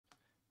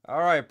All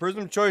right,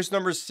 Prizm choice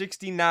number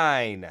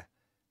 69.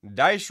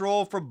 Dice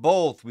roll for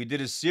both. We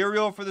did a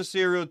serial for the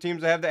serial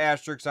teams that have the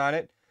asterisks on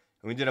it.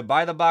 And we did a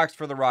buy the box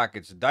for the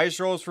Rockets. Dice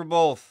rolls for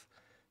both.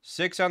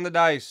 6 on the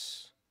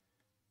dice.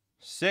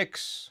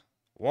 6.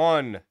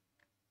 1.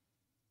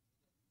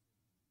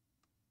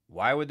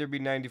 Why would there be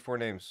 94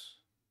 names?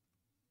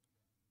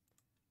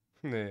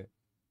 I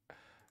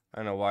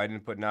don't know why I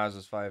didn't put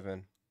Nas's 5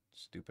 in.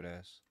 Stupid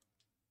ass.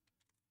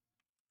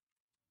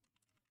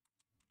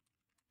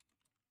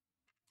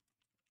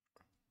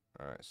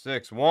 All right,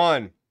 6.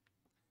 1.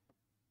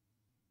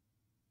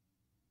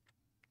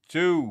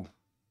 2.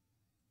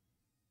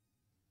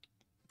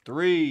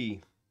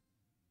 3.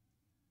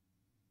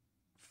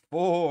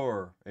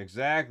 4.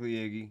 Exactly,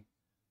 Iggy.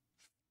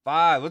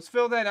 5. Let's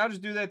fill that. I'll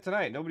just do that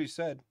tonight. Nobody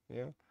said.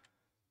 Yeah.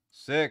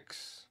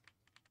 6.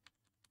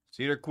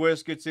 Cedar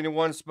Quist gets into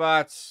 1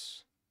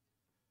 spots.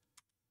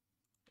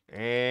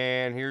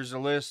 And here's the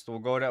list. We'll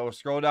go down. We'll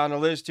scroll down the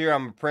list here.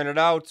 I'm gonna print it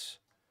out.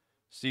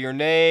 See your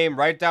name.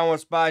 Write down what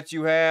spots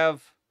you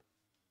have.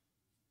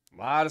 A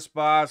lot of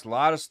spots. A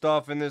lot of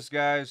stuff in this,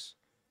 guys.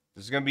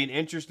 This is gonna be an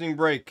interesting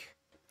break.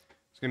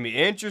 It's gonna be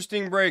an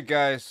interesting break,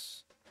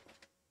 guys.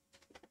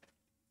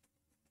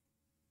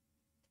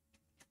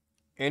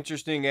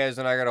 Interesting as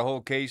in I got a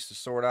whole case to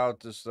sort out.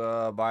 This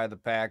buy the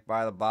pack,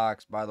 buy the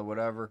box, buy the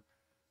whatever.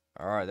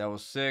 All right, that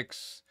was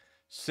 6.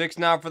 6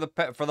 now for the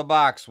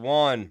box.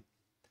 1,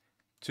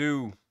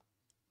 2,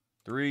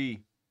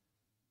 3,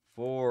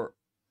 4,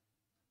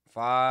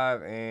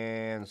 5,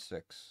 and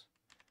 6.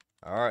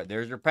 All right,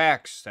 there's your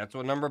packs. That's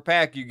what number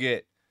pack you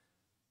get.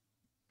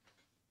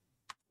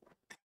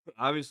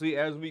 Obviously,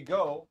 as we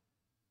go,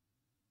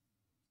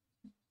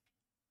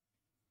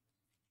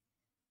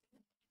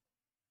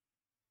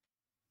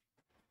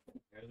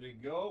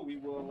 we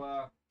will.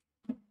 We're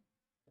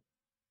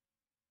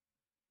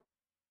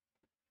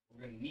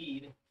gonna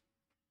need.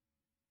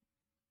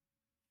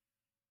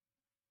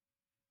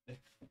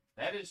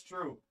 That is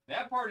true.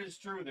 That part is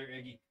true, there,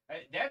 Iggy.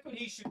 That's what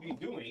he should be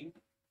doing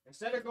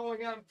instead of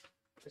going on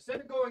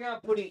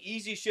putting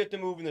easy shit to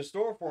move in the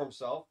store for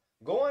himself.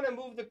 Go on and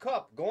move the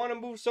cup. Go on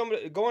and move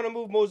Go on and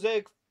move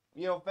Mosaic.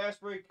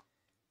 Fast break,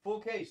 full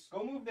case.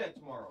 Go move that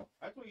tomorrow.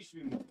 That's what you should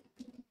be moving.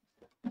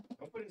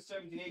 Don't put in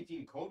 17,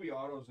 18 Kobe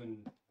autos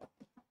and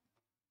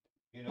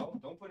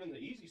don't put in the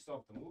easy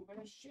stuff to move.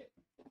 Man, shit.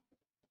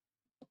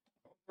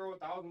 Don't throw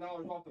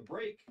 $1,000 off the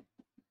break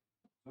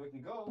so it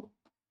can go.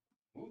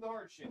 Move the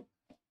hard shit.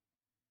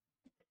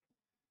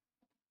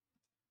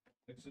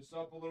 Mix this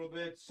up a little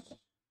bit.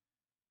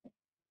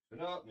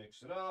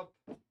 Mix it up.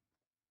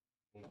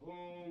 Boom,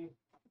 boom.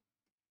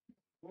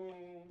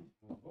 Boom,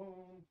 boom,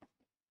 boom.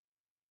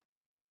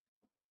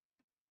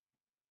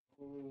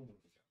 Boom.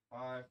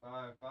 5,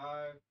 5,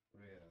 5.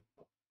 What do you have?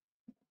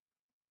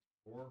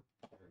 4.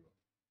 There we go.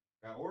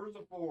 Got orders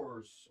of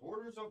 4s.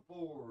 Orders of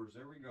 4s.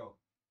 There we go.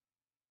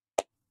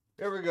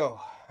 There we go.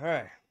 All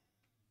right.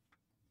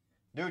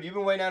 Dude, you've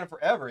been waiting on it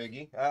forever,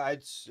 Iggy.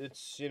 It's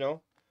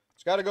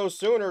got to go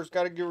sooner. It's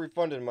got to get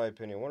refunded, in my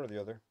opinion. One or the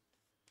other.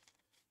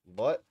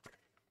 But,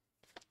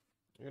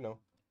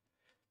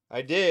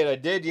 I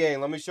did,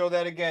 Yang. Let me show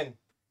that again.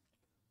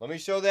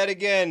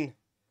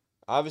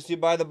 Obviously,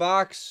 by the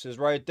box is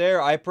right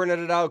there. I printed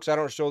it out because I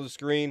don't show the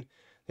screen.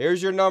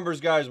 Here's your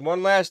numbers, guys.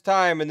 One last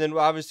time, and then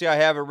obviously I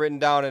have it written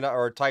down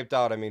or typed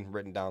out. I mean,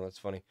 written down. That's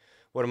funny.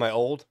 What am I,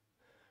 old?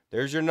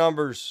 There's your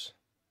numbers.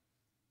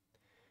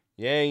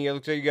 Yang, it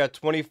looks like you got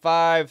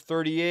 25,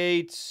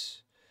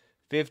 38,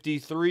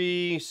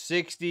 53,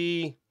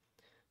 60,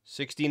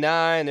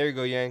 69. There you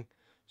go, Yang.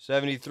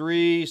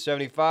 73,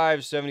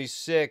 75,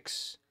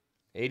 76,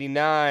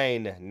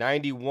 89,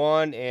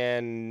 91,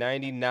 and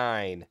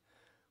 99.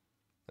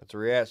 That's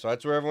where you're at. So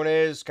that's where everyone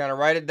is. Kind of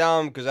write it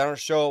down because I don't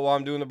show it while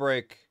I'm doing the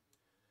break.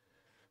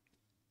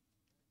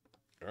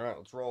 All right,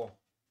 let's roll.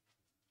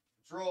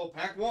 Let's roll.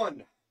 Pack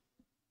 1.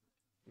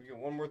 We get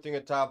one more thing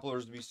of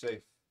topplers to be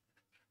safe.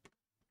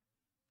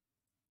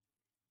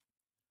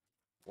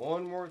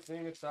 One more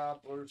thing of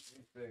topplers to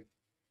be safe.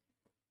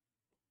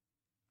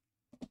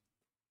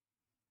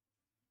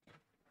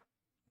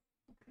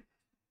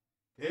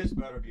 This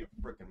better be a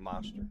freaking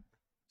monster.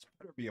 This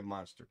better be a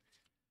monster.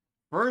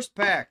 First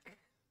pack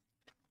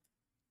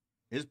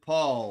is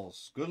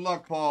Paul's. Good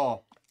luck,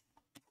 Paul.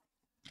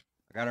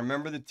 I got to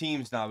remember the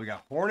teams now. We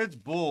got Hornets,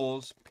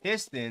 Bulls,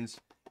 Pistons,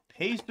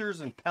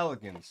 Pacers, and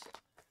Pelicans.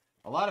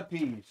 A lot of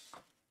P's.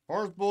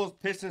 Hornets, Bulls,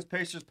 Pistons,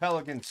 Pacers,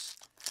 Pelicans.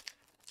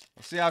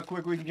 Let's see how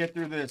quick we can get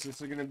through this.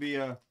 This is going to be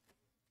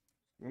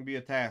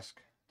a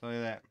task. I'll tell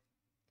you that.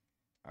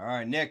 All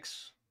right,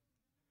 Knicks.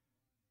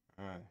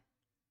 All right.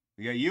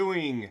 We got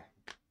Ewing.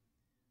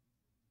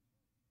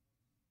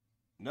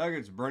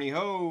 Nuggets, Bernie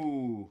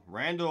Ho.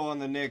 Randall on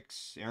the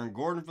Knicks. Aaron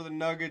Gordon for the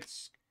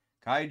Nuggets.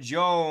 Kai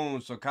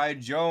Jones. So Kai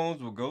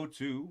Jones will go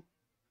to.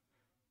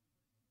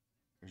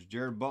 There's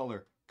Jared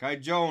Butler. Kai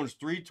Jones,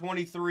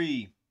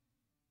 323.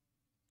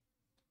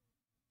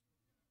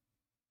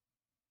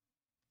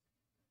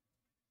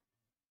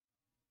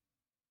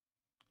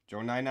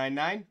 Joe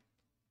 999.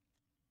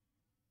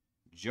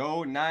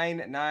 Joe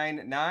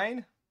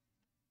 999.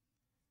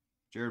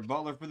 Jared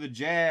Butler for the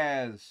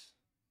Jazz.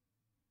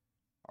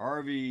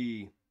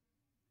 Harvey.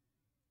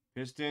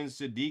 Pistons,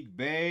 Sadiq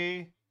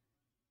Bey.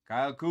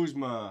 Kyle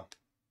Kuzma.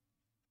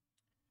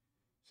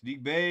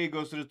 Sadiq Bey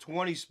goes to the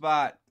 20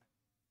 spot.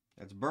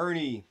 That's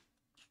Bernie.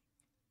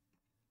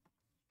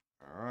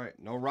 All right,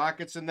 no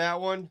Rockets in that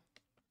one.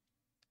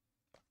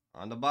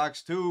 On the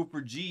box 2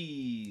 for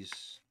G's.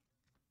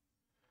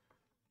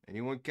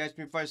 Anyone catch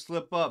me if I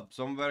slip up?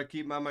 Someone better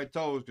keep me on my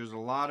toes because there's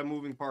a lot of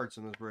moving parts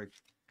in this break.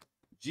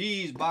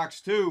 G's, box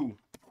 2.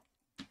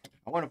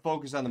 I want to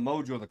focus on the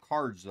mojo of the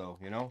cards, though,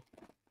 you know?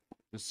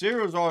 The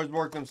serials always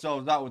work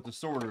themselves out with the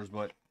sorters,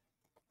 but,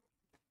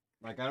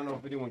 like, I don't know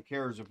if anyone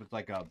cares if it's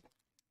like a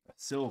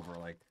silver,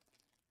 like,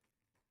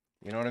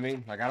 you know what I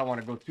mean? Like, I don't want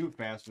to go too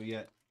fast, but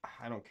yet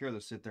I don't care to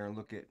sit there and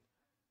look at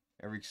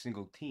every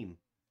single team.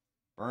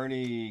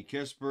 Bernie,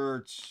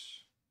 Kisperts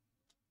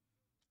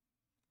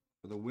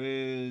for the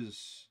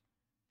Wiz.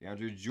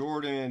 DeAndre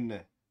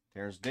Jordan,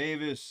 Terrence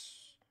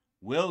Davis,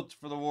 Wilt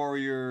for the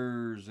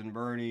Warriors, and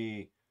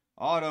Bernie.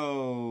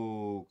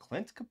 Auto,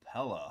 Clint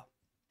Capella.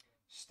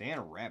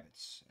 Stan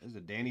Rabbits. This is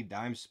a Danny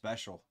Dimes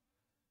special.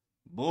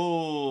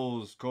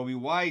 Bulls, Kobe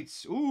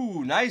Whites.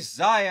 Ooh, nice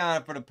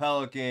Zion for the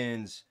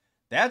Pelicans.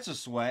 That's a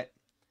sweat.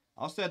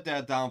 I'll set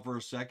that down for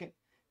a second.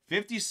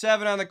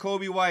 57 on the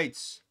Kobe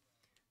Whites.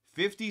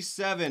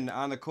 57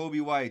 on the Kobe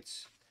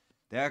Whites.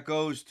 That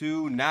goes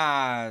to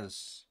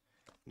Nas.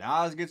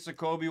 Nas gets the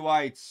Kobe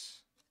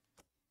Whites.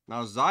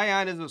 Now,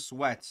 Zion is a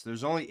sweat.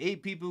 There's only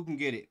 8 people who can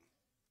get it.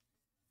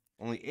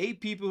 Only 8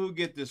 people who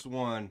get this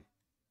one.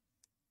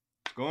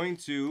 It's going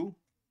to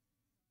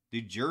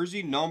the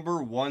jersey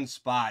number 1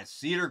 spot.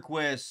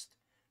 Cedarquist.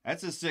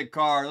 That's a sick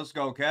card. Let's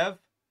go, Kev.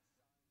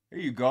 Here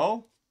you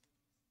go.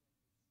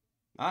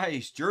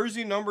 Nice.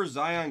 Jersey number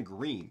Zion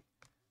Green.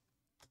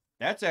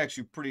 That's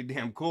actually pretty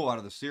damn cool out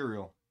of the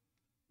cereal.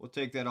 We'll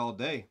take that all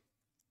day.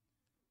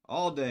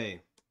 All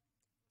day.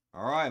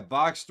 All right.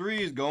 Box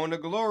 3 is going to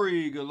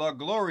Glory. Good luck,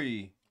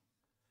 Glory.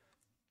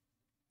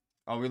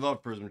 Oh, we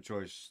love Prizm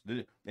Choice.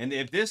 And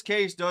if this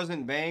case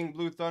doesn't bang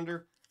Blue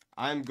Thunder,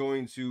 I'm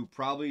going to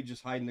probably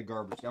just hide in the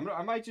garbage.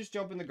 I might just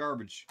jump in the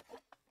garbage.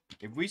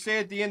 If we say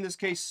at the end this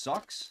case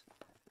sucks,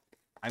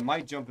 I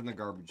might jump in the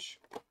garbage.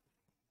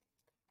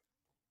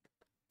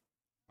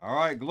 All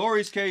right,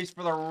 Glory's case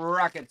for the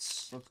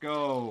Rockets. Let's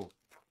go.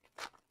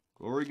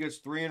 Glory gets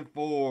 3 and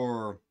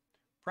 4.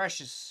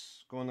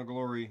 Precious going to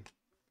Glory.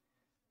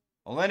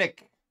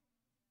 Olenek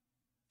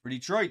for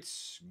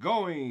Detroit's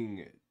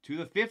going to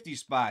the 50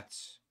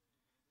 spots.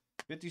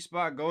 50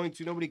 spot going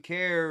to Nobody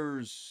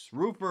Cares.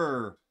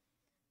 Roofer.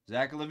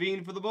 Zach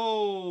LaVine for the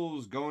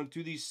Bulls. Going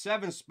to the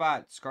 7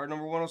 spots. Card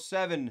number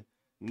 107.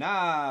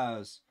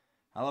 Nas.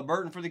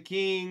 Halliburton for the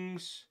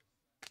Kings.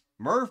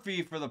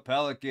 Murphy for the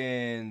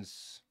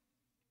Pelicans.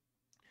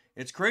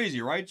 It's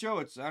crazy, right, Joe?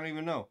 I don't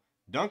even know.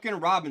 Duncan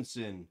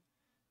Robinson.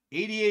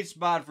 88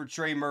 spot for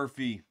Trey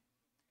Murphy.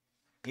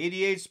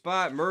 88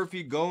 spot.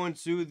 Murphy going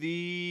to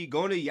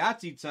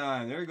Yahtzee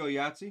time. There you go,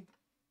 Yahtzee.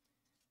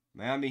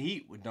 Miami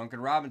Heat with Duncan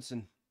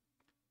Robinson.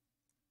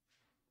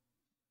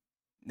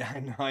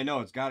 I know.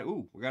 It's got,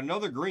 ooh, we got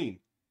another green.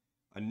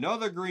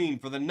 Another green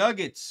for the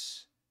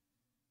Nuggets.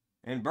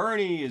 And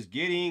Bernie is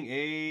getting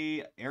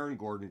a Aaron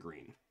Gordon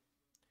green.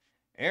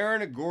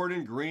 Aaron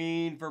Gordon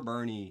green for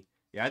Bernie.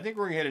 Yeah, I think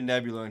we're going to hit a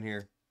Nebula in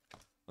here.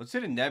 Let's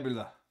hit a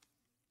Nebula.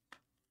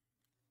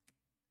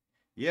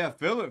 Yeah,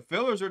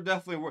 fillers are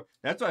definitely,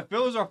 that's why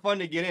fillers are fun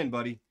to get in,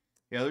 buddy.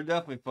 Yeah, they're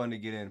definitely fun to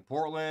get in.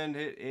 Portland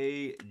hit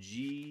a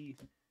GB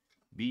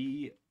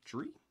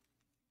tree.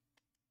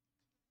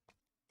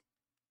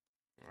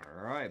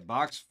 All right,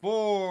 box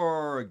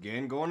 4.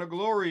 Again, going to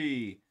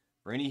Glory.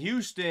 Rainy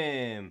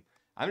Houston.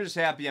 I'm just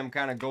happy I'm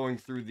kind of going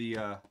through the,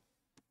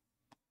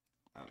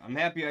 I'm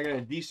happy I got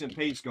a decent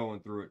pace going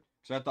through it.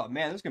 So I thought,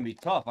 man, this is going to be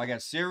tough. I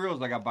got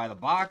cereals. I got by the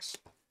box.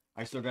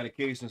 I still got a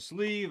case and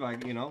sleeve.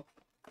 You know,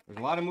 there's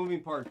a lot of moving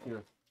parts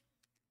here.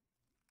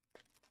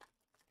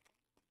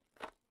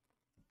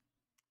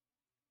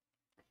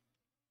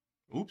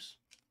 Oops.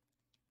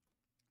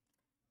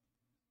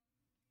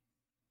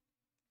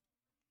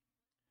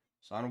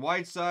 So on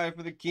Whiteside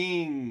for the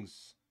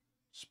Kings.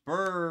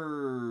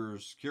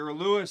 Spurs. Kira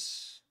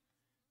Lewis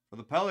for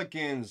the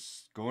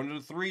Pelicans. Going to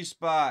the 3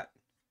 spot.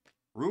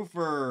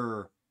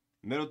 Roofer.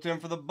 Middleton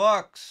for the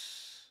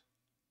Bucks.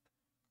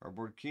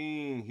 Cardboard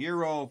King.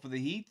 Hero for the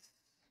Heat.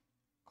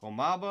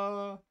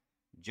 Komaba.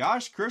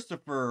 Josh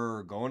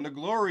Christopher going to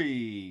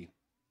Glory.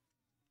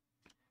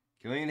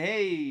 Killian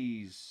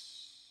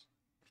Hayes.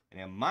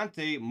 And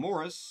Monte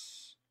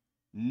Morris.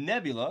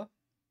 Nebula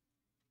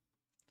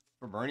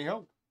for Bernie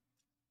Ho.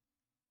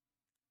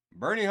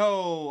 Bernie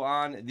Ho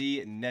on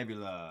the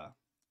Nebula.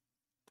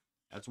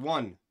 That's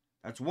 1.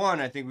 That's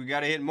 1. I think we got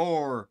to hit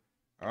more.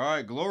 All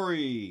right,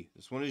 Glory.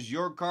 This one is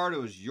your card.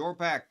 It was your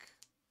pack.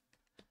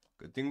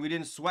 Good thing we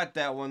didn't sweat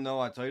that one, though.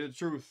 I'll tell you the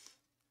truth.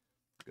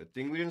 Good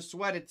thing we didn't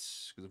sweat it.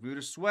 Because if we would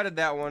have sweated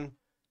that one,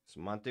 it's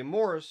Monte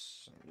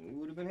Morris, we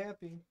would have been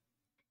happy.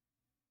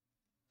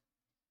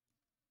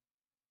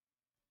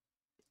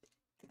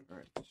 All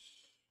right.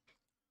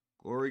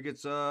 Glory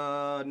gets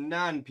a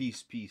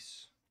non-piece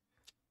piece.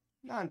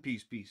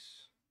 Non-piece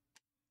piece.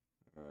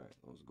 All right,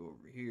 let's go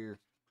over here.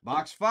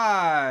 Box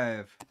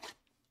 5.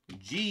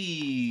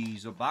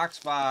 Jeez, a box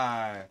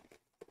 5.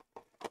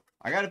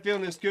 I got a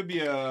feeling this could be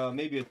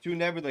maybe a 2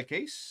 Nebula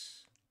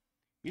case.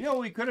 You know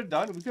what we could have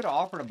done? We could have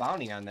offered a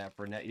bounty on that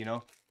for net, you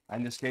know,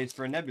 in this case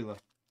for a Nebula.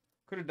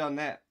 Could have done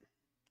that.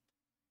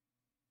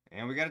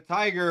 And we got a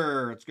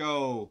Tiger. Let's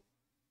go.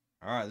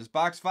 All right, this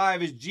box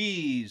 5 is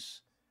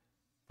G's.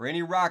 For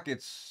any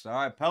Rockets. All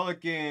right,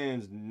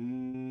 Pelicans.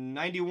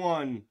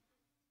 91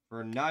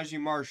 for Najee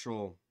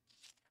Marshall.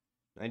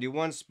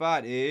 91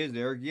 spot is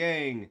Eric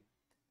Yang.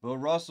 Bill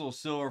Russell,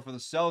 silver for the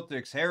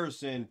Celtics.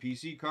 Harrison,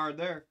 PC card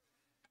there.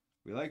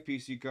 We like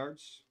PC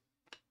cards.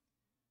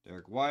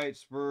 Derek White,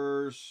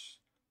 Spurs.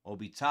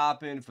 Obi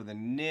Toppin for the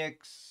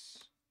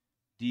Knicks.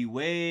 D.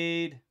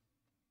 Wade.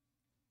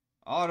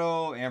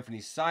 Auto.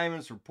 Anthony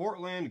Simons for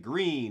Portland.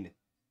 Green.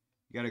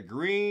 You got a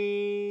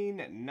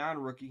green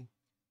non-rookie.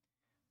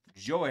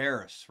 Joe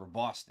Harris for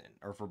Boston.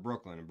 Or for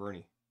Brooklyn and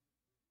Bernie.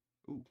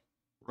 Ooh,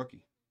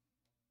 rookie.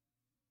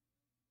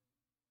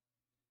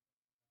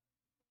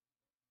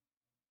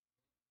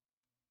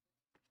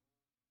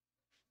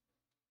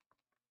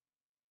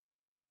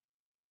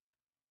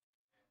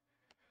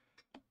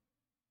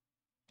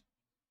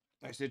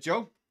 Nice hit,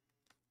 Joe.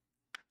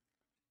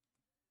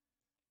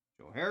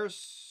 Joe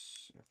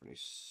Harris. Anthony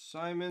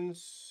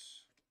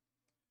Simons.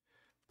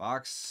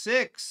 Box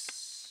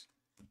 6.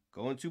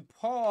 Going to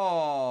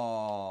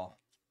Paul.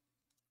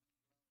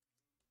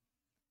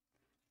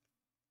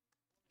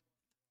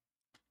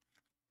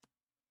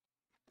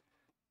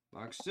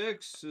 Box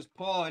 6 is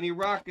Paul. Any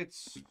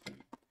Rockets?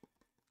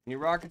 Any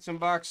Rockets in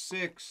box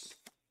 6?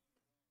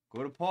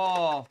 Go to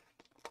Paul.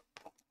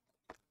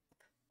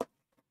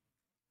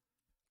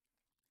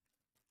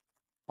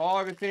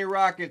 Paul gets any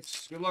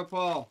Rockets. Good luck,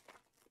 Paul.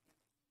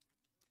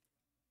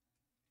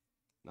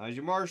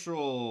 Najee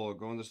Marshall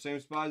going to the same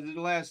spot as he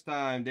did last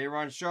time.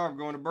 Day'Ron Sharpe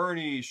going to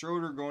Bernie.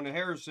 Schroeder going to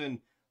Harrison.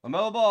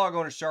 LaMelo Ball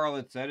going to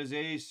Charlotte. That is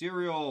a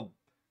serial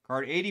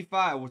card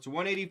 85. What's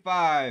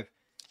 185?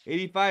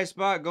 85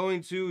 spot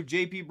going to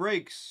JP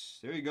Breaks.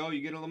 There you go.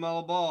 You get a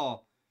LaMelo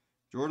Ball.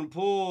 Jordan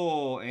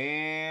Poole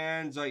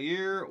and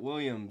Zaire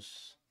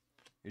Williams.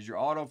 Here's your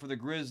auto for the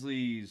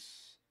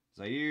Grizzlies.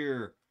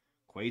 Zaire.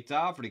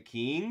 Queta for the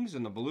Kings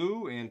and the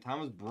blue. And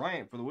Thomas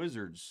Bryant for the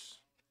Wizards.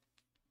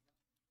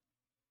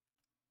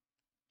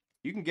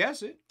 You can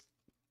guess it.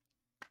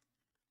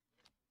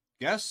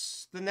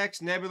 Guess the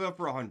next Nebula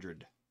for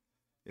 100.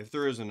 If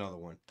there is another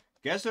one.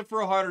 Guess it for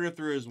 100 if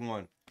there is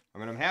one. I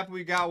mean, I'm happy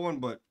we got one,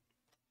 but,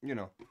 you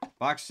know.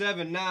 Box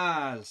 7,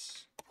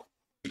 Nas.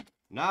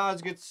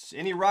 Nas gets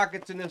any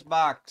Rockets in this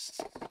box.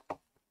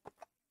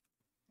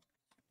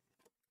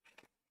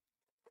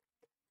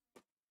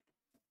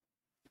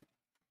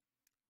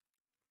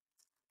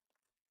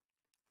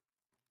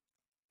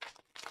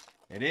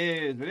 It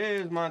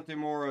is Monte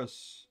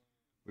Morris.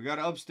 We got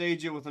to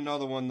upstage it with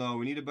another one, though.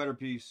 We need a better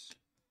piece.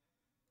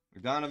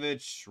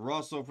 Bogdanovich,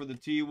 Russell for the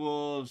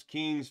T-Wolves,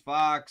 Kings,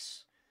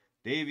 Fox,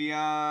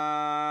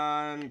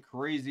 Davion,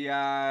 Crazy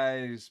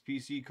Eyes,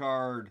 PC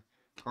card,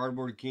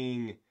 Cardboard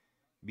King,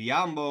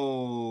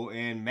 Biyombo,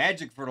 and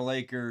Magic for the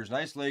Lakers.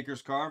 Nice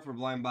Lakers card for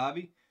Blind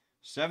Bobby.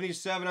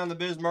 77 on the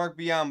Bismarck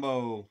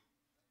Biyombo.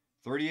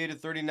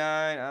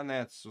 38/39 on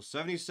that. So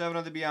 77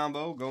 on the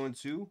Biyombo going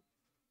to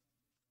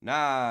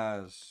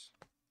Nas.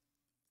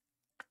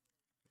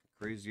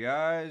 Crazy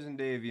Eyes and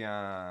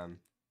Davion.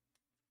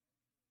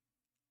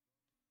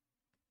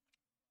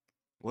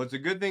 Well, it's a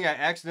good thing I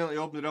accidentally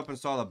opened it up and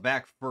saw the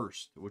back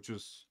first, which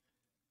was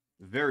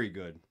very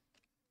good.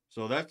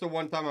 So that's the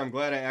one time I'm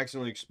glad I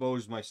accidentally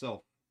exposed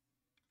myself.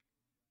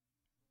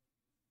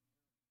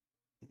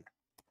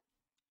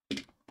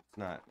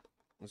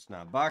 It's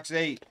not. Box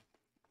 8.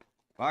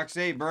 Box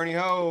 8, Bernie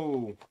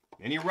Ho.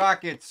 Any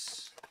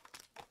Rockets?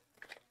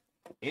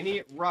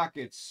 Any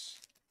Rockets?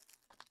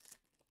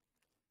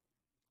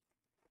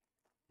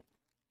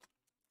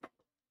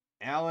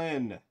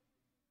 Allen.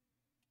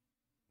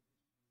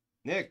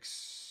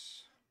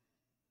 Knicks.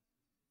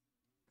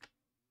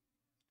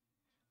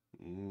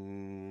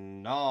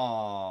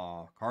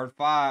 No. Card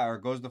 5, or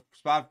goes to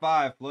spot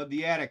 5. Flood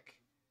the attic.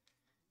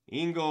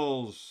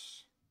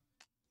 Ingles.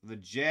 The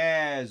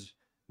Jazz.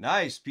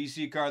 Nice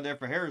PC card there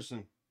for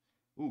Harrison.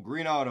 Ooh,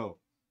 green auto.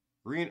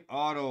 Green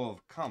auto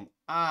of, come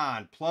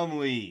on,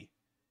 Plumlee.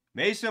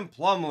 Mason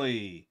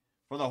Plumlee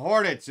for the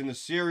Hornets in the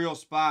serial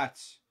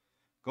spots.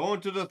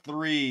 Going to the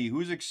 3.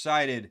 Who's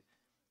excited?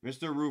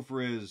 Mr.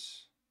 Roofer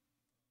is.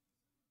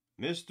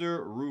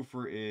 Mr.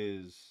 Roofer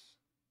is.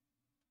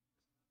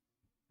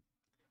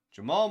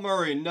 Jamal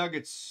Murray,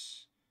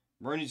 Nuggets.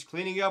 Murray's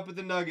cleaning up with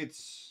the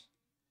Nuggets.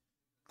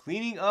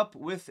 Cleaning up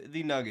with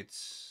the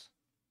Nuggets.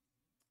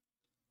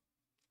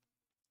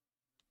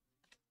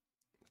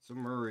 It's a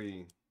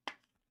Murray.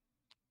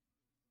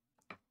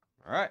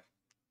 All right.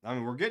 I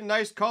mean, we're getting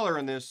nice color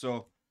in this,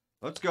 so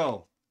let's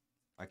go.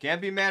 I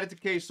can't be mad at the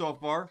case so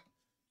far.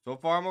 So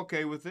far, I'm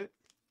okay with it.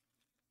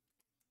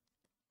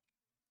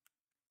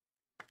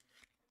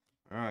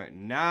 All right,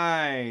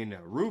 9.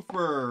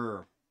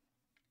 Roofer.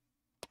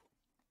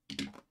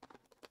 Mr.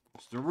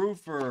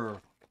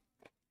 Roofer.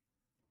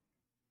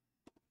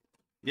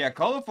 Yeah,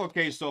 colorful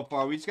case so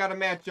far. We just got to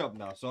match up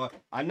now. So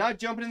I'm not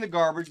jumping in the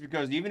garbage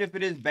because even if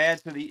it is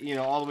bad to the,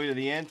 all the way to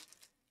the end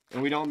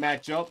and we don't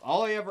match up,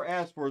 all I ever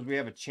ask for is we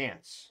have a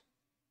chance.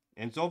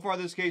 And so far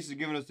this case has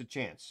given us a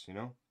chance,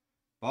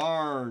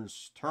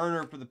 Barnes,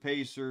 Turner for the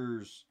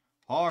Pacers,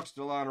 Hawks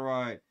still on the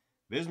right,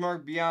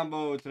 Bismarck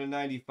Biyombo to the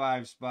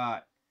 95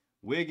 spot,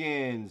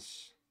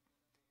 Wiggins,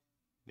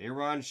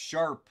 Aaron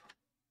Sharp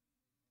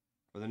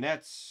for the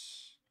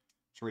Nets,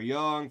 Trae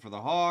Young for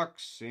the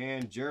Hawks,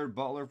 and Jared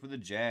Butler for the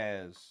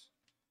Jazz.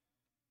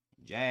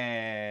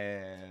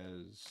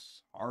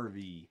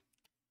 Harvey.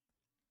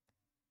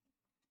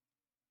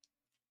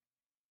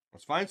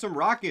 Let's find some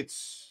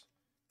Rockets.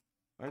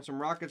 Find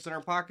some Rockets in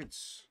our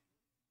pockets.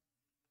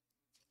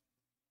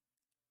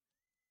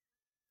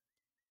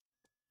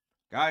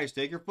 Guys,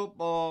 take your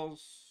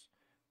footballs.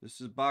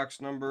 This is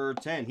box number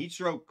 10. Heat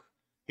Stroke.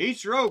 Heat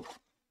Stroke.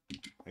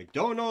 I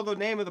don't know the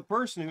name of the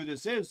person who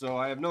this is, so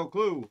I have no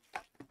clue.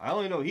 I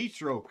only know Heat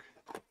Stroke.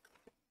 I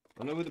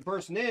don't know who the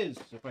person is.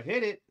 If I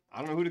hit it, I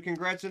don't know who to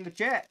congrats in the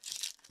chat.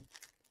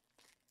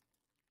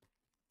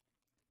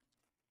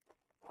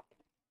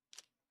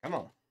 Come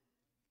on.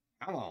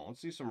 Come on.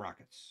 Let's see some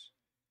Rockets.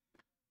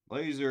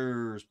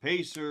 Blazers,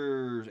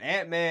 Pacers,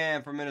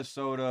 Ant-Man from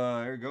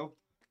Minnesota. There you go.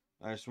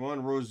 Nice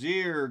one.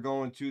 Rozier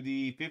going to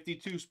the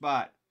 52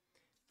 spot.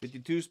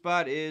 52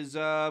 spot is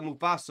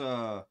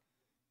Mufasa.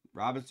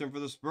 Robinson for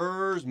the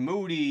Spurs.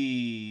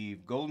 Moody.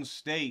 Golden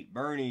State.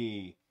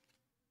 Bernie.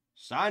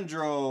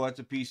 Sandro. That's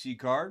a PC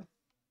card.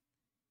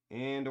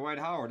 And Dwight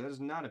Howard. That is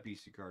not a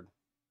PC card.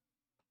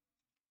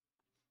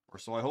 Or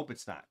so I hope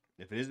it's not.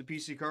 If it is a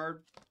PC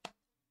card,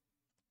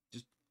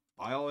 just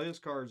buy all his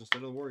cards instead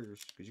of the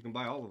Warriors. Because you can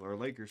buy all of our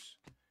Lakers.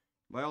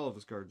 Buy all of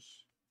his cards.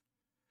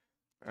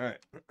 All right.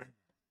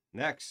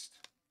 Next.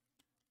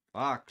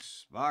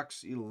 Box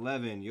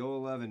 11. Yo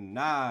 11.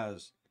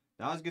 Nas.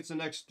 Nas gets the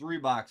next 3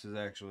 boxes,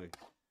 actually.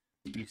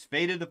 He's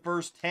faded the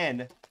first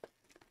 10.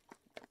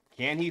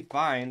 Can he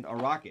find a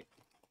Rocket?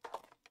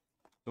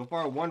 So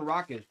far, 1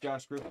 Rocket is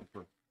Josh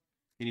Christopher.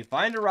 Can he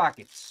find the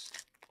Rockets?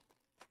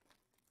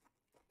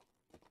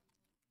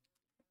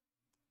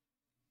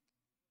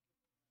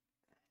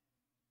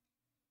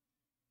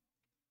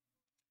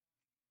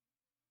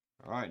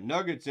 All right,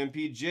 Nuggets,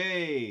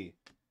 MPJ.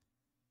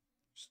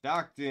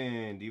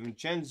 Stockton,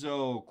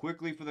 DiVincenzo,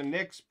 quickly for the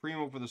Knicks,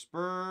 Primo for the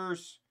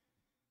Spurs,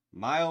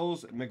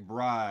 Miles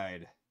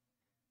McBride.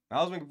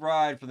 Miles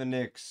McBride for the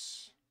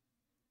Knicks.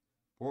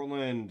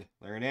 Portland,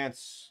 Larry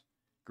Nance,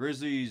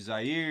 Grizzlies,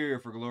 Zaire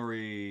for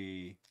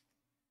Glory.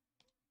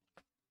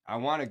 I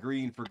want a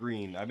green for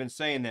green. I've been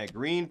saying that.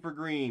 Green for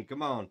green.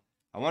 Come on.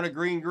 I want a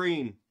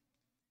green.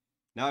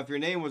 Now, if your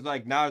name was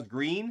like Nas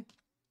Green,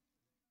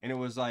 and it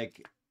was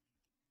like,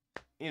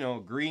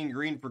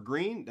 green for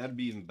green, that'd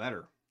be even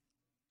better.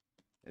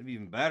 That'd be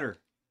even better.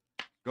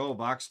 Go,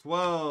 box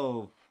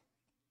 12.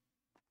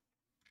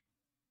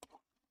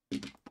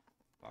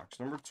 Box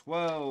number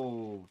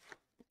 12.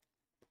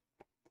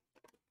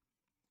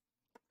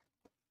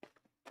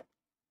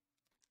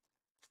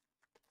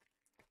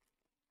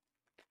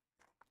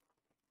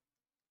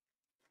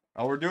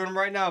 Oh, we're doing them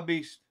right now,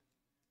 Beast.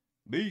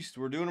 Beast,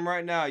 we're doing them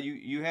right now.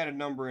 You had a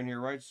number in here,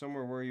 right?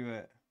 Somewhere. Where are you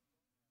at?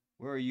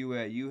 Where are you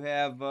at? You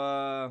have,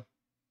 I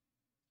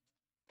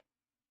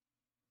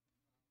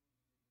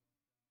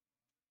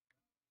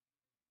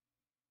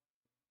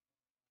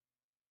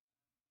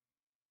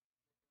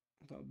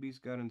thought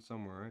Beast got in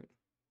somewhere, right?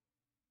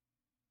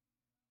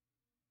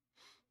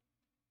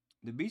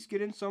 Did Beast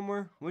get in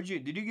somewhere? Did you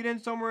get in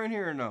somewhere in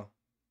here or no?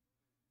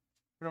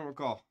 I don't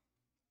recall.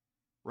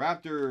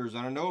 Raptors,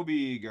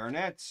 Anunoby,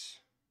 Garnett,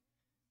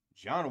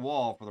 John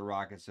Wall for the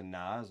Rockets and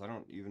Nas. I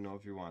don't even know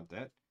if you want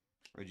that.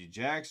 Reggie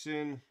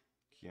Jackson,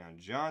 Keon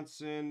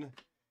Johnson,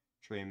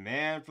 Trey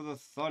Mann for the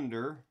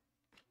Thunder,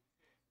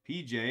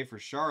 PJ for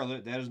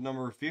Charlotte. That is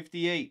number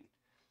 58.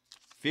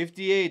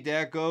 58,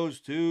 that goes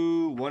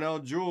to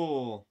 1L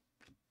Jewel.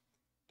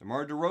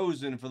 DeMar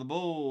DeRozan for the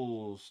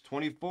Bulls.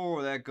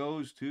 24, that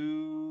goes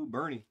to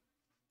Bernie.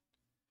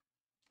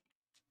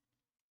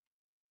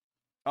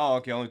 Oh,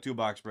 okay, only 2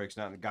 box breaks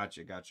now.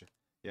 Gotcha.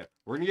 Yeah,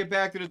 we're going to get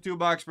back to the 2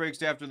 box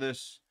breaks after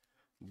this.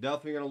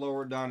 Definitely going to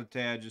lower it down a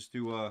tad just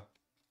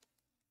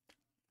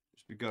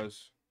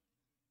because.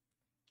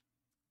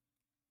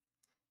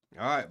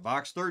 All right,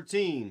 box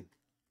 13.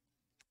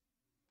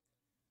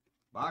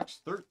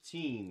 Box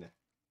 13.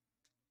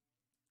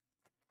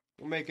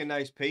 We'll make a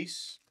nice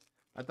pace.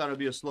 I thought it would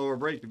be a slower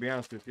break, to be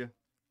honest with you.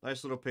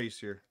 Nice little pace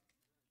here.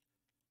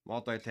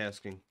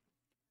 Multitasking.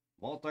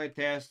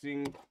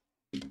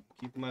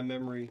 Keep my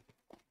memory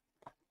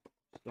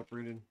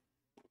separated.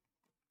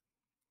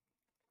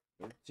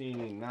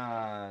 13,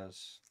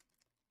 Nas.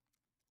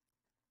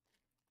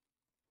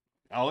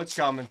 Oh, it's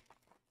coming.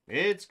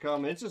 It's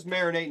coming. It's just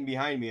marinating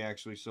behind me,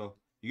 actually. So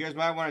you guys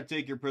might want to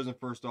take your Prizm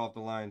first off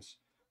the lines.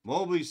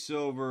 Mobley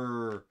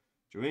Silver.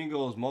 Joe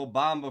Ingles. Mo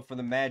Bamba for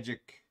the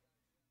Magic.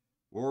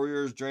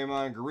 Warriors,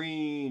 Draymond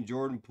Green,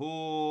 Jordan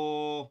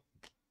Poole,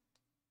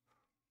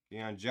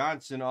 Deion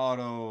Johnson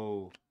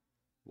auto,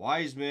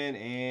 Wiseman,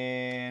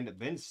 and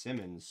Ben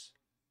Simmons.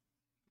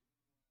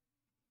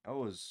 That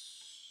was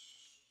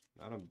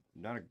not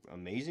an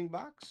amazing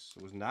box.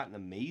 It was not an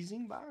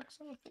amazing box,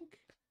 I don't think.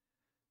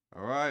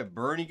 All right,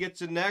 Bernie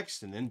gets it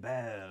next, and then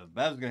Bev.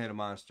 Bev's going to hit a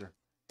monster.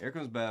 Here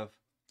comes Bev.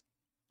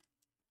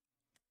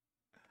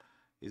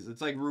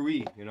 It's like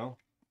Rui, you know?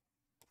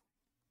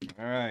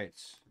 All right.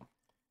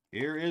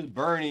 Here is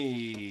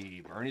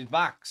Bernie. Bernie's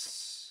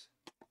box.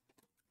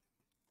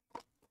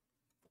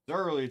 It's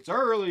early. It's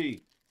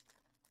early.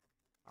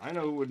 I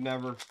know who would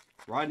never.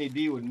 Rodney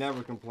D would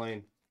never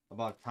complain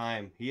about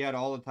time. He had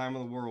all the time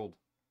in the world.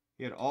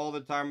 He had all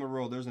the time in the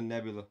world. There's a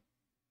Nebula.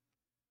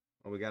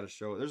 Oh, we got to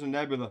show it. There's a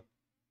Nebula.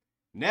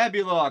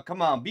 Nebula,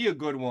 come on, be a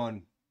good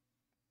one.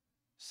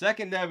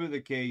 Second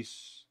Nebula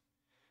case.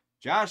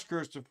 Josh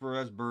Christopher,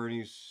 that's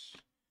Bernie's.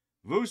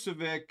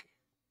 Vucevic,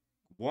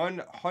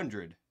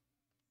 100.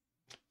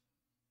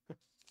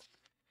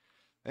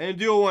 They didn't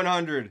do a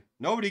 100.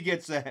 Nobody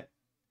gets that.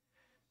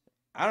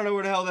 I don't know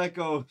where the hell that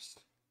goes.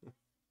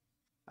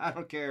 I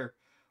don't care.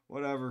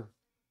 Whatever.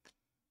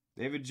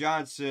 David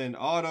Johnson.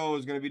 Auto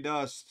is going to be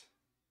dust.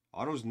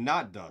 Auto's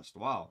not dust.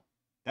 Wow.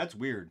 That's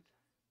weird.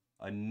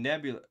 A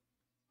Nebula.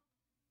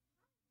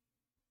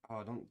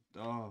 Oh, don't.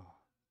 Oh.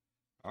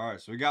 All right,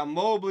 so we got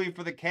Mobley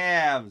for the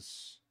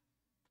Cavs.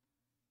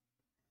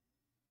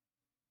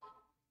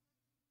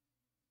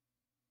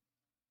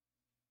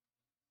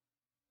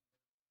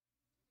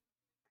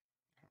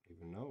 I don't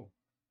even know.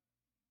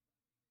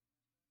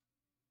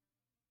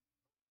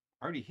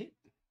 Already hit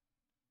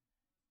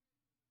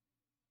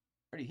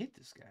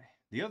this guy.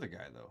 The other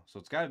guy, though. So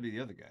it's got to be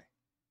the other guy.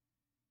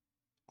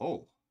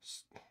 Oh.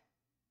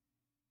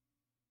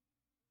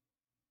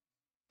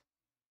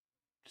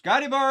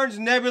 Scotty Barnes,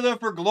 Nebula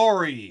for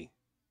glory.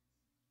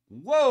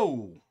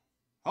 Whoa.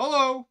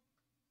 Hello.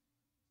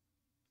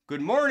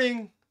 Good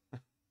morning.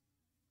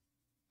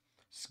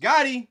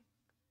 Scotty.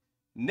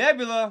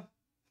 Nebula.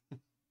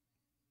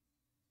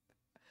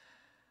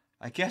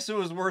 I guess it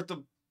was worth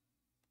the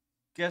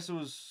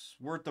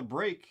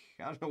break.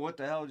 I don't know what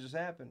the hell just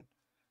happened.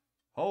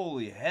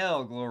 Holy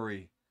hell,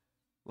 glory.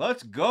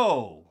 Let's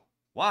go.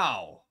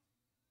 Wow.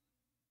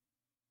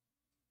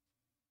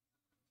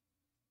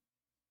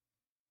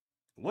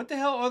 What the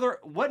hell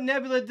what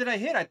Nebula did I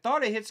hit? I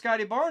thought I hit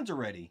Scotty Barnes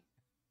already.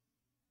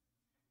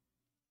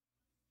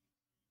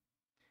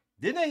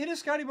 Didn't I hit a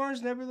Scotty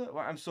Barnes Nebula?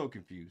 Well, I'm so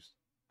confused.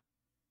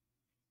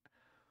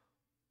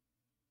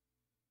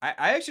 I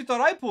actually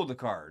thought I pulled the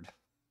card.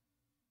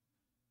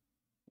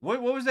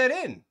 What was that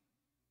in?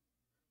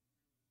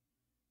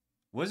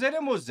 Was that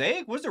a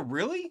Mosaic? Was it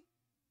really?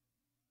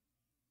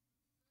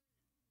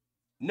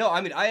 No,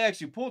 I mean, I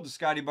actually pulled the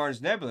Scotty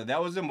Barnes Nebula.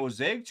 That was a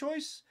Mosaic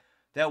choice?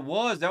 That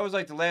was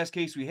like the last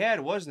case we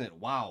had, wasn't it?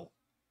 Wow.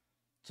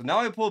 So now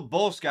I pulled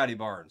both Scotty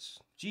Barnes.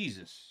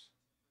 Jesus.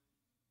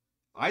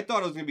 I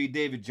thought it was going to be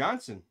David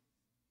Johnson.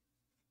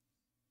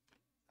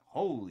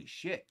 Holy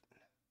shit.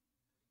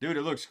 Dude,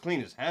 it looks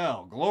clean as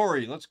hell.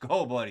 Glory. Let's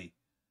go, buddy.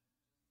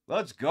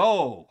 Let's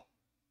go.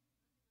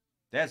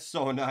 That's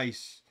so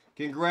nice.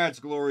 Congrats,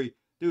 Glory.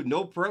 Dude,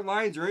 no print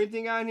lines or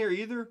anything on here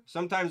either.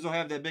 Sometimes they'll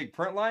have that big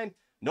print line.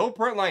 No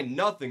print line,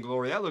 nothing,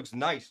 Glory. That looks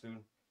nice,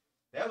 dude.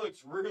 That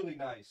looks really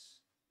nice.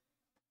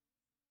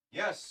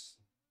 Yes.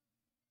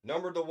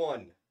 Number to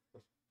 1.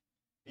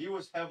 He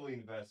was heavily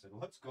invested.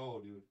 Let's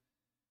go, dude.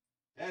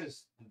 That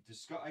is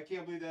disgusting. I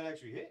can't believe that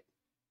actually hit.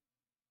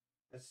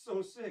 That's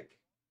so sick.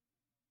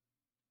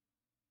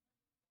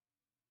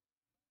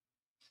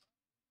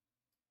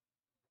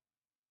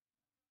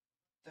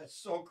 That's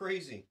so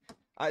crazy.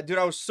 Dude,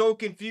 I was so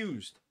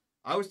confused.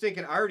 I was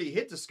thinking I already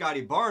hit the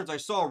Scotty Barnes. I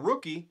saw a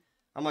rookie.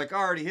 I'm like, I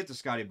already hit the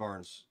Scotty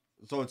Barnes.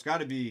 So it's got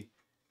to be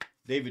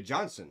David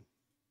Johnson.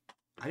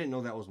 I didn't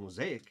know that was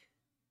Mosaic.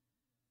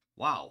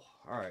 Wow.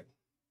 All right.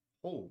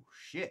 Oh,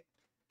 shit.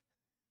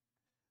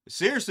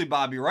 Seriously,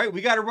 Bobby, right?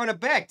 We got to run it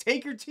back.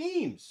 Take your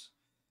teams.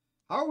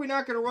 How are we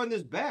not going to run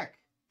this back?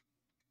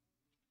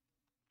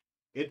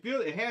 It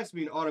has to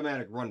be an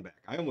automatic run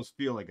back. I almost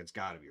feel like it's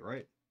got to be,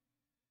 right?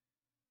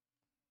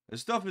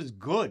 This stuff is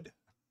good.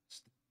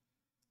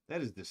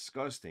 That is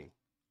disgusting.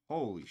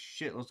 Holy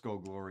shit. Let's go,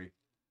 Glory.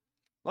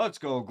 Let's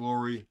go,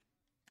 Glory.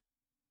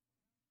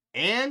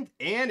 And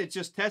it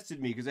just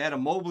tested me because I had a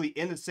Mobley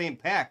in the same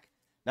pack.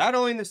 Not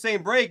only in the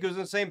same break, it was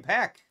in the same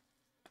pack.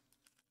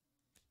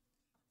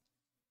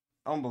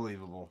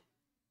 Unbelievable.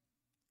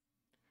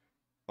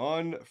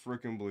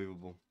 Unfreaking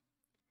believable.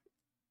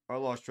 I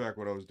lost track of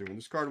what I was doing.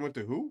 This card went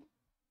to who?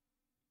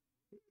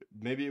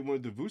 Maybe it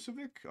went to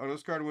Vucevic? Oh,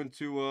 this card went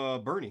to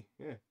Bernie.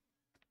 Yeah.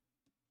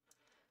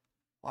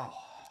 Wow.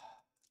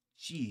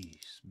 Jeez.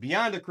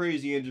 Beyond a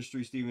crazy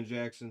industry, Steven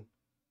Jackson.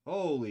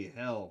 Holy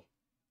hell.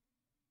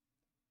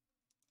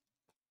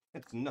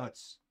 That's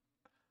nuts.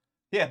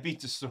 Yeah, beat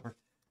the sword.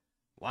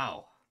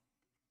 Wow.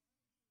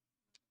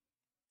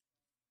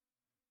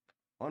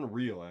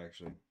 Unreal,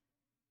 actually.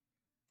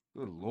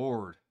 Good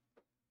Lord.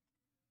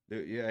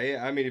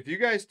 Yeah, I mean, if you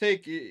guys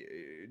take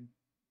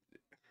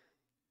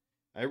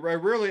I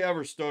rarely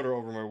ever stutter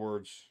over my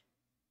words.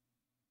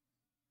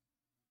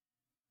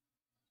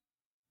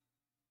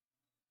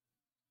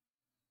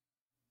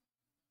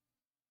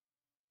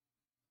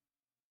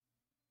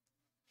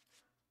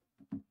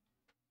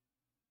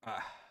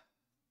 Ah.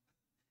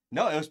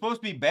 No, it was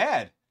supposed to be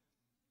bad.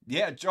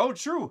 Yeah, oh,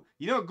 true.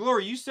 You know,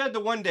 Glory, you said the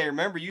one day,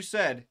 remember, you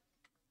said,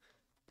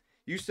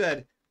 you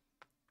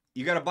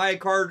got to buy a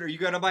card or you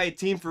got to buy a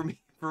team for me.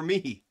 For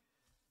me.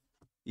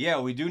 Yeah,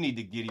 we do need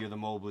to Giddy or the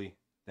Mobley.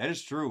 That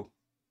is true.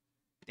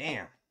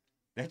 Damn.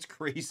 That's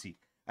crazy.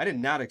 I did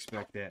not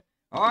expect that.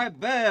 All right,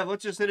 Bev.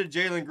 Let's just hit a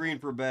Jalen Green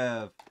for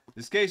Bev.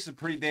 This case is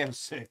pretty damn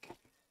sick.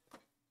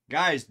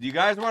 Guys, do you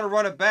guys want to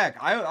run it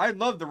back? I'd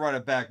love to run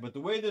it back, but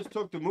the way this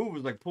took the move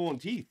was like pulling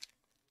teeth.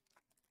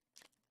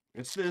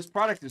 This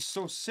product is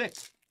so sick.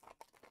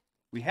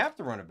 We have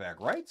to run it back,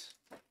 right?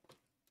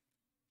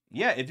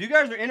 Yeah, if you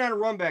guys are in on a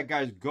run back,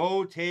 guys,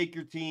 go take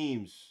your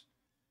teams.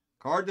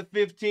 Card to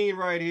 15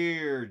 right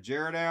here.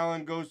 Jared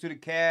Allen goes to the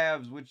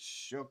Cavs.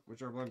 Which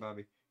are blind,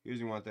 Bobby? He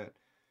doesn't want that.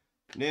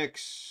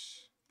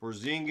 Knicks.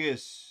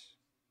 Porzingis.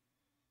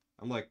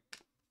 I'm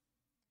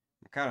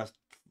kind of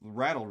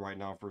rattled right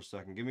now for a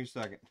second. Give me a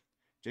second.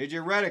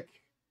 JJ Redick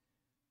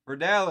for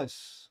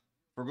Dallas.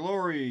 For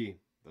Glory.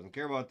 Doesn't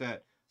care about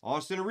that.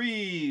 Austin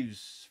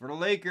Reeves for the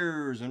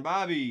Lakers and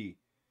Bobby.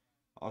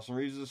 Austin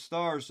Reeves is a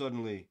star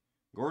suddenly.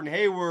 Gordon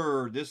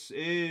Hayward. This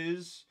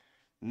is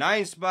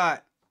 9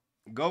 spot.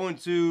 Going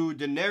to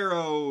De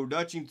Niro,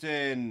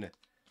 Dutchington.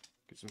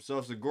 Gets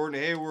himself a Gordon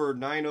Hayward,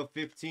 9 of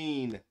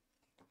 15.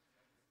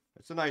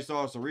 That's a nice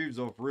Austin Reeves,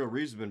 though, for real.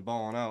 Reeves has been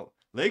balling out.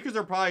 Lakers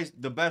are probably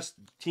the best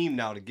team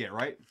now to get,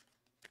 right?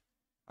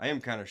 I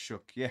am kind of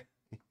shook. Yeah.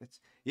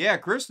 Yeah,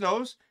 Chris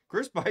knows.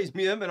 Chris buys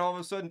me them, and all of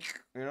a sudden,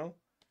 you know.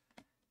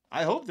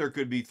 I hope there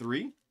could be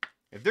 3.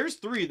 If there's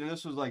 3, then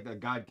this was like a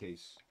God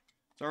case.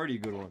 It's already a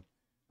good one.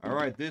 All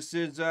right, this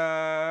is Nas.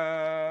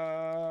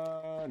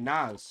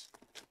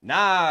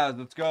 Nas,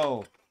 let's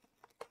go.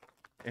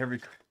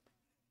 It's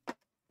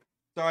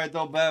all right,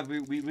 though, Bev.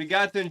 We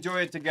got to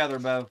enjoy it together,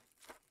 Bev.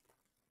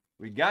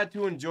 We got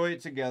to enjoy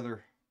it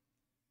together.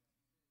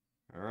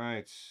 All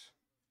right.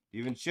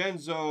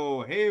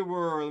 DiVincenzo,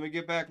 Hayward. Let me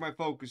get back my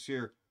focus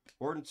here.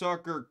 Horton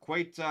Tucker,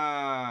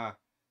 Queta.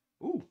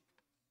 Ooh.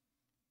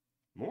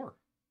 More.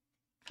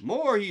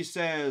 More, he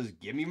says.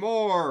 Give me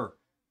more.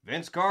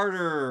 Vince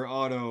Carter,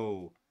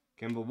 auto.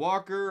 Kemba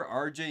Walker,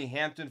 RJ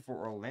Hampton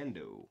for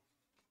Orlando.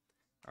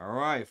 All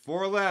right,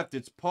 4 left.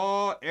 It's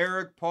Paul,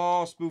 Eric,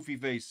 Paul, Spoofy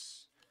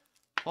Face.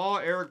 Paul,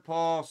 Eric,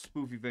 Paul,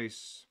 Spoofy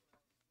Face.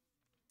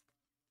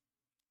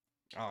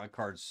 Oh, that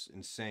card's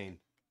insane.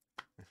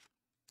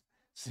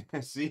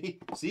 See,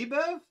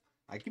 Bev?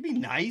 I can be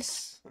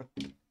nice.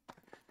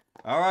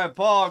 All right,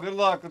 Paul, good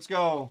luck. Let's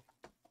go.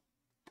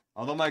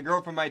 Although my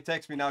girlfriend might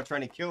text me now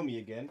trying to kill me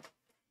again.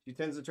 She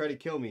tends to try to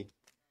kill me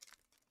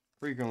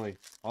frequently.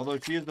 Although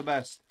she is the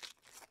best.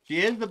 She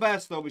is the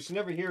best, though, but she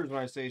never hears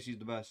when I say she's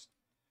the best.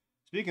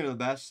 Speaking of the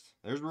best,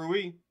 there's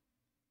Rui.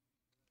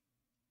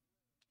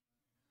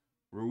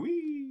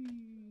 Rui.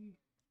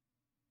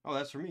 Oh,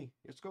 that's for me.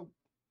 Let's go.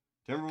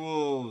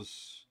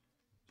 Timberwolves.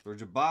 For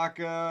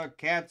Ibaka.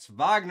 Cats.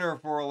 Wagner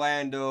for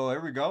Orlando.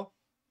 There we go.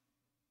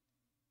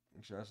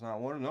 Make sure that's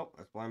not one. Nope,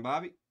 that's Blind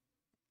Bobby.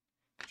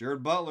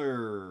 Jared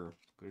Butler.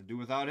 Could do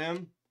without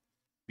him.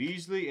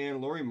 Beasley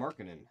and Lauri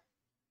Markkanen.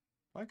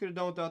 I could have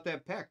done without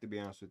that pack, to be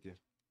honest with you.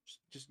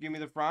 Just give me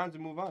the Franz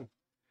and move on.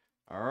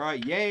 All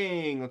right,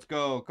 Yang. Let's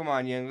go. Come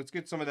on, Yang. Let's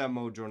get some of that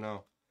mojo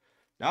now.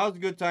 Now's a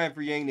good time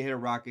for Yang to hit a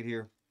rocket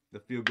here. To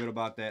feel good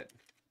about that.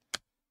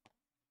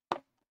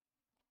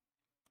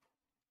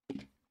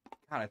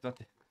 God, I thought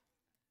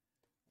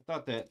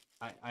that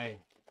I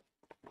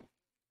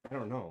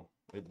don't know.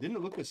 It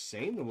didn't look the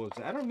same. The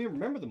mosaic. I don't even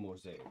remember the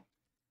mosaic.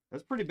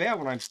 That's pretty bad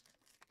when I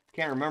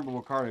can't remember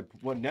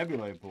what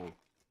nebula I pulled.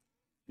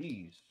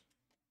 Jeez.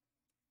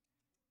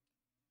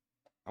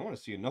 I want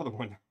to see another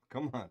one.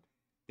 Come on.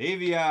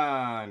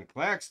 Davion,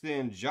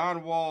 Claxton,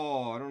 John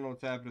Wall. I don't know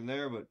what's happening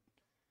there, but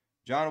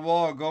John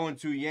Wall going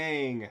to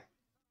Yang.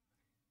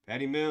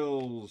 Patty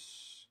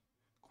Mills.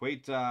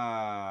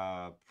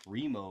 Queta.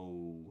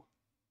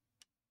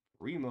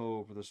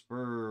 Primo for the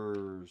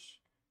Spurs.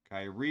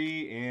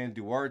 Kyrie and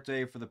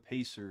Duarte for the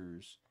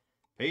Pacers.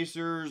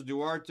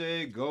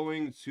 Duarte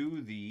going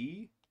to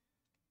the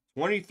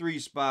 23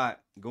 spot.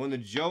 Going to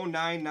Joe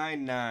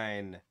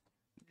 999.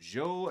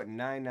 Joe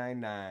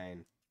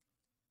 999.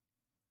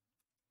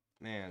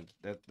 Man,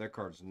 that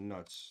card's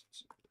nuts.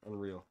 It's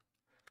unreal.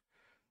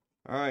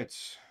 All right.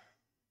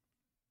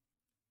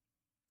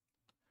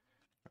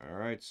 All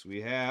right, so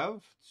we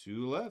have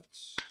 2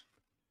 left.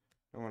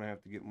 I want to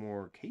have to get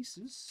more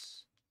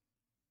cases.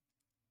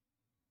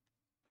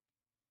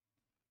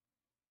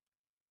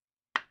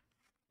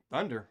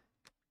 Thunder.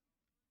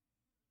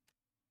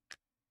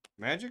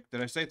 Magic?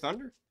 Did I say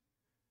Thunder?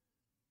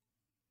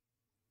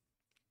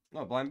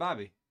 No, Blind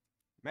Bobby.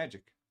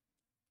 Magic.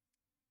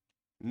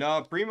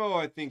 No, Primo,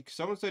 I think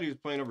someone said he was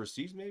playing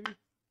overseas, maybe?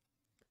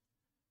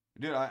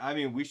 Dude, I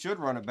mean, we should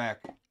run it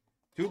back.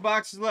 2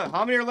 boxes left.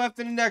 How many are left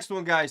in the next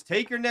one, guys?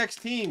 Take your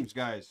next teams,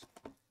 guys.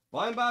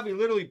 Blind Bobby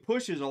literally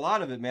pushes a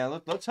lot of it,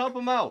 man. Let's help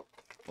him out.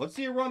 Let's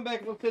see a run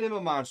back. Let's hit him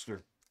a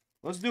monster.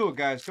 Let's do it,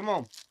 guys. Come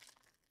on.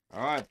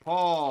 All right,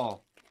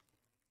 Paul.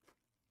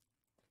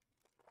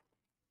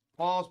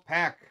 Paul's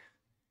pack.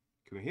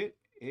 Can we hit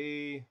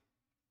a...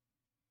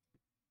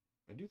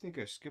 I do think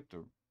I skipped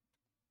a...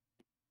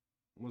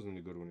 Wasn't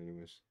a good one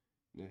anyways.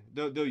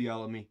 They'll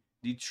yell at me.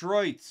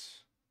 Detroit.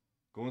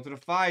 Going to the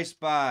 5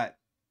 spot.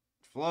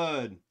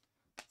 Flood.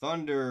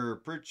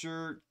 Thunder.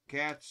 Pritchard.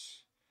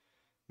 Cats.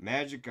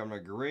 Magic. I'm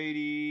not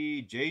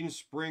Grady. Jaden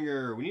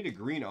Springer. We need a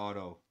green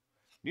auto.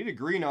 Need a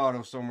green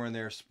auto somewhere in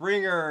there.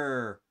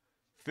 Springer.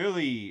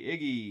 Philly.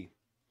 Iggy.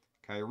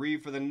 Kyrie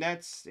for the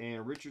Nets.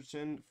 And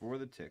Richardson for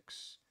the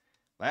Ticks.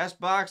 Last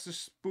box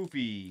is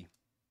Spoofy.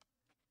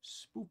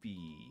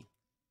 Spoofy.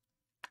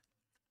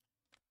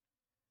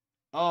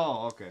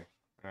 Oh, okay.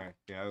 All right.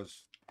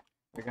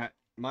 Yeah,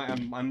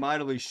 I'm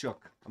mightily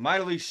shook. I'm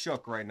mightily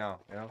shook right now,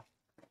 you know?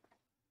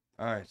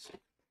 All right.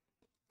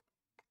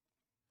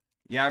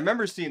 Yeah, I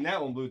remember seeing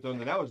that one, Blue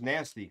Thunder. That was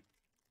nasty.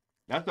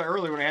 That's the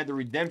early when I had the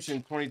Redemption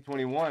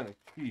 2021.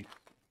 Jeez.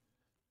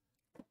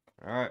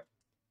 All right.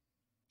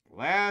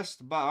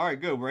 Last box. All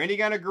right, good. Randy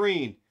got a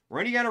green.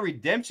 Randy got a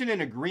Redemption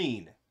and a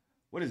green.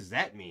 What does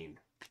that mean?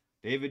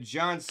 David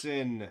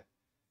Johnson.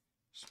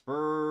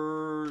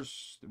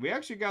 Spurs. We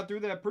actually got through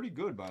that pretty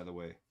good, by the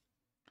way.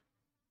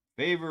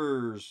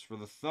 Favors for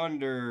the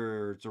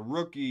Thunder. It's a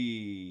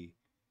rookie.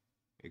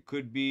 It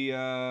could be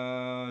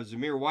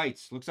Zamir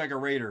Whites. Looks like a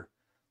Raider.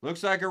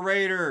 Looks like a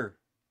Raider.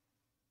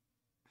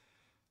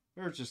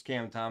 Or it's just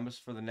Cam Thomas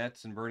for the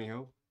Nets and Bernie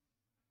Ho.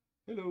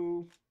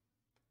 Hello.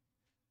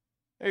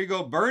 There you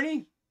go,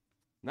 Bernie.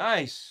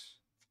 Nice.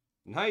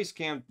 Nice,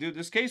 Cam. Dude,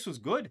 this case was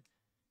good.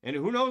 And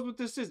who knows what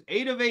this is?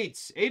 8 of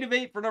 8. 8 of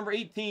 8 for number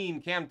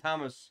 18, Cam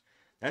Thomas.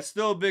 That's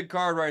still a big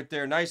card right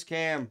there. Nice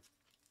Cam.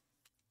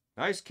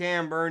 Nice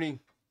Cam,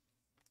 Bernie.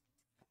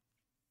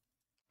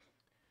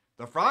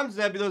 The Franz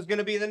Nebula is going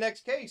to be the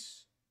next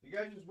case. You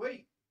guys just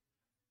wait.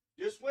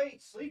 Just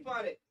wait. Sleep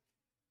on it.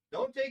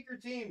 Don't take your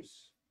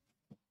teams.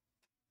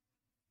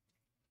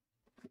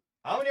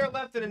 How many are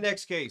left in the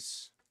next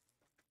case?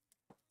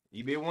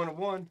 eBay 1 of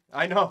 1.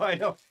 I know, I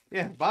know.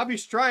 Yeah,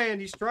 Bobby's trying.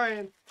 He's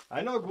trying.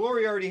 I know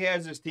Glory already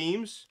has his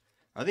teams.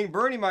 I think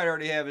Bernie might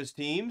already have his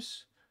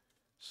teams.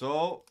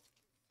 So,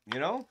 you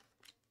know.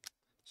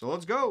 So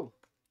let's go.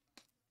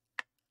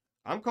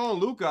 I'm calling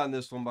Luca on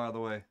this one, by the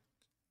way.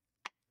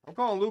 I'm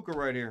calling Luca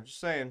right here. Just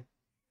saying.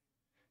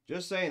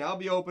 Just saying. I'll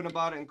be open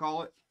about it and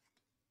call it.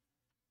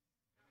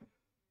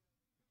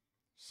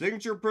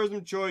 Signature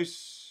Prizm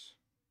choice.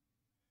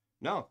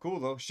 No,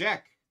 cool though.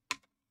 Shaq.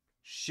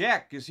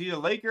 Shaq. Is he a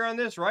Laker on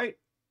this, right?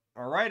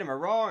 All right. Am I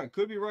wrong? It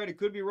could be right. It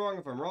could be wrong.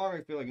 If I'm wrong,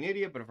 I feel like an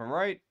idiot. But if I'm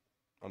right,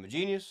 I'm a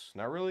genius.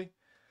 Not really.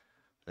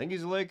 I think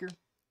he's a Laker.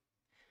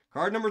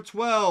 Card number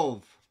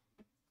 12.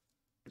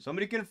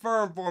 Somebody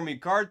confirm for me.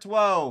 Card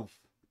 12.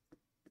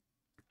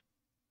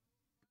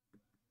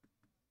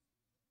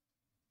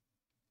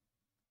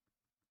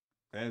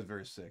 That is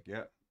very sick.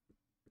 Yeah.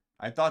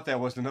 I thought that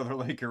was another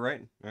Laker,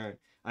 right? All right.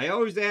 I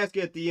always ask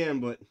at the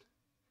end, but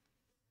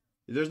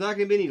there's not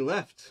going to be any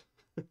left.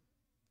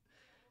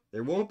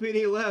 There won't be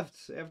any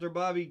left after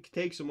Bobby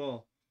takes them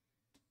all.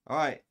 All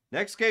right.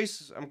 Next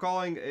case, I'm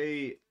calling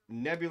a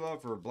Nebula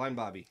for Blind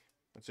Bobby.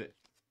 That's it.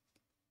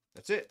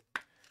 That's it.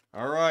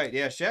 All right.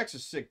 Yeah, Shaq's a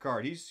sick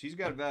card. He's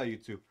got value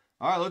too.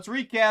 All right, let's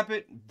recap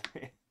it.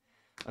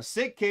 A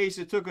sick case.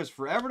 It took us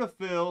forever to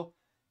fill.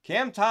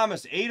 Cam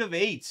Thomas, 8 of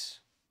 8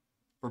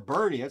 for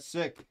Bernie. That's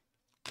sick.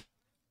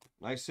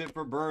 Nice hit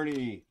for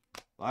Bernie.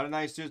 A lot of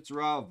nice hits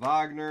throughout.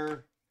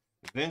 Wagner.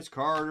 Vince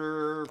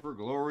Carter for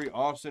Glory.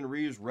 Austin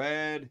Reeves,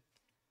 red.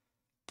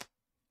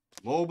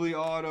 Mobley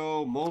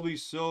auto. Mobley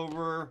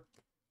silver.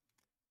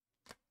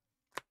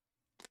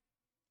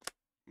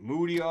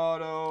 Moody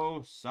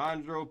auto.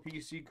 Sandro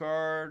PC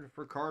card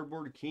for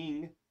Cardboard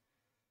King.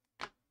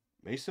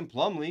 Mason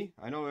Plumlee.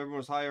 I know everyone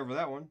was high over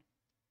that one.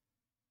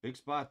 Big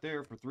spot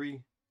there for 3.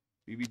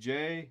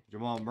 BBJ.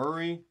 Jamal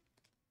Murray.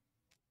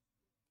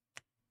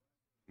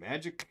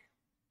 Magic.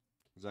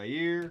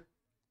 Zaire.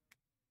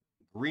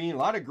 Green. A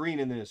lot of green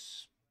in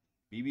this.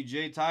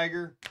 BBJ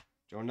Tiger.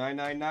 Joe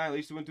 999. At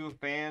least it went to a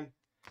fan.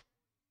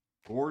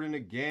 Gordon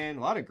again.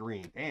 A lot of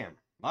green. Damn.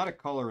 A lot of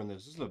color in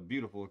this. This is a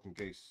beautiful looking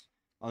case.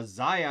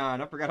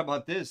 Zion. I forgot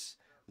about this.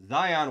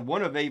 Zion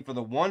 1 of 8 for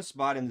the 1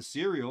 spot in the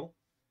serial.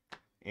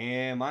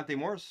 And Monte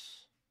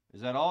Morris.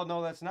 Is that all?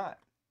 No, that's not.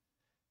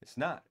 It's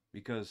not.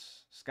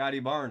 Because Scotty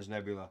Barnes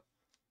Nebula.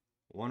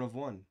 1 of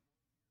 1.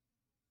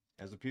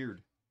 Has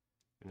appeared.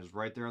 And is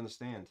right there on the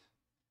stand.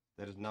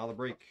 That is now the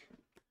break.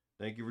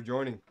 Thank you for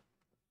joining.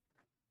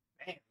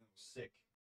 Man, that was sick.